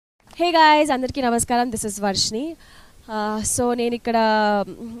Hey guys, Andarki Namaskaram. This is Varshini. So నేను ఇక్కడ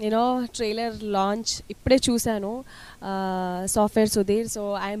trailer launch ఇప్పుడే చూశాను software Sudheer. So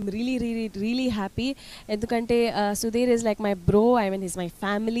I'm really happy ఎందుకంటే Sudheer is like my bro. I mean is my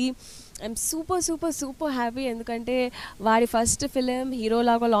family. I'm super happy ఎందుకంటే వాడి first film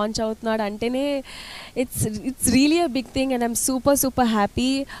హీరోలాగా launch అవుతున్నాడు అంటేనే it's really a big thing and I'm super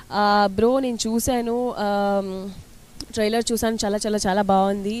happy. Bro నేను చూశాను, trailer చూసాను, చాలా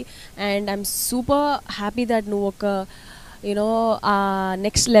బాగుంది and I'm super happy that నువ్వు ఒక ఆ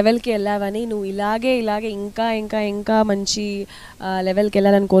నెక్స్ట్ లెవెల్కి వెళ్ళావని. నువ్వు ఇలాగే ఇంకా మంచి లెవెల్కి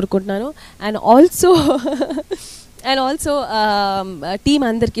వెళ్ళాలని కోరుకుంటున్నాను. అండ్ ఆల్సో టీమ్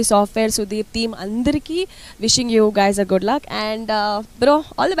అందరికీ, సాఫ్ట్వేర్ సుధీర్ టీమ్ అందరికీ wishing you guys a good luck and bro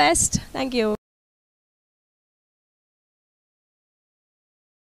all the best. Thank you.